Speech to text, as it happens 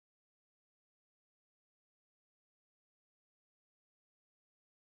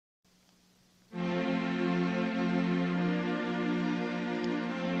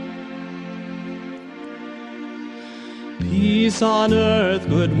Peace on earth,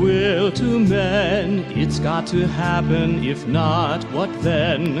 goodwill to men. It's got to happen, if not, what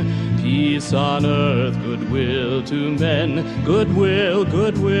then? Peace on earth, goodwill to men. Goodwill,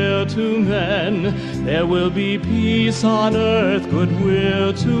 goodwill to men. There will be peace on earth,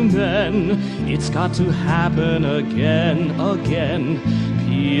 goodwill to men. It's got to happen again, again.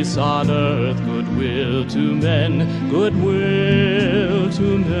 Peace on earth, goodwill to men. Goodwill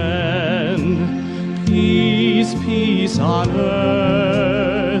to men. Peace, peace on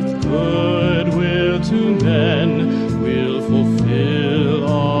earth, goodwill to men. We'll fulfill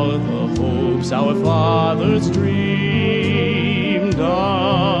all the hopes our fathers dreamed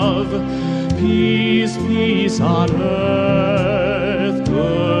of. Peace, peace on earth,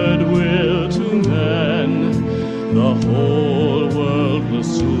 goodwill to men. The whole world will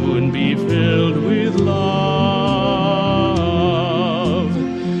soon be filled with love.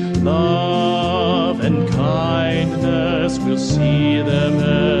 Love and kindness, we'll see them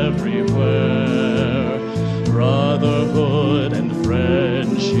everywhere. Brotherhood and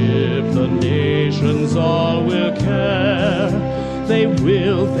friendship, the nations all will care. They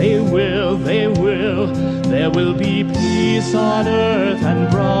will, they will, they will. There will be peace on earth and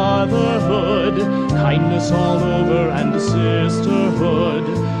brotherhood, kindness all over and sisterhood.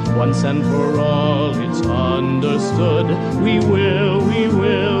 Once and for all it's understood. We will, we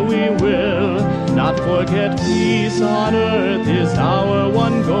will, we will not forget peace on earth is our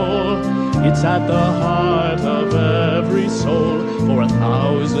one goal. It's at the heart of every soul. For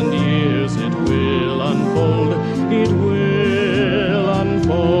 1,000 years it will unfold. It will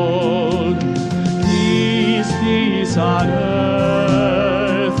unfold. Peace, peace on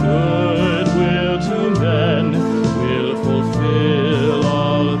earth, goodwill to men. We'll fulfill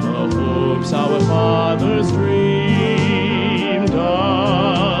all the hopes our fathers dreamed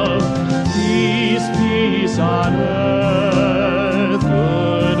of. Peace, peace on earth,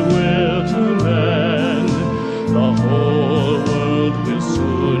 goodwill to men. The whole world will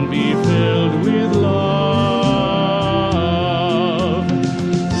soon be filled with love.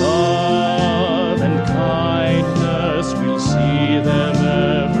 Love and kindness, we'll see them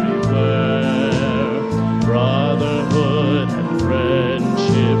everywhere. Brotherhood and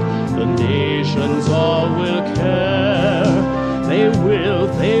friendship, the nations all will care. They will,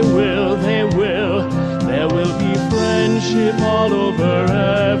 they will, they will. There will be friendship all over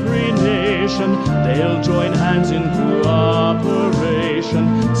every nation. They'll join hands in cooperation,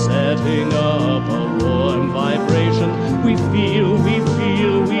 setting up a warm vibration. We feel, we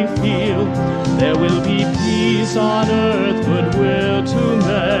feel, we feel. There will be peace on earth, goodwill to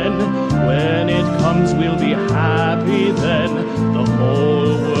men. When it comes, we'll be happy then.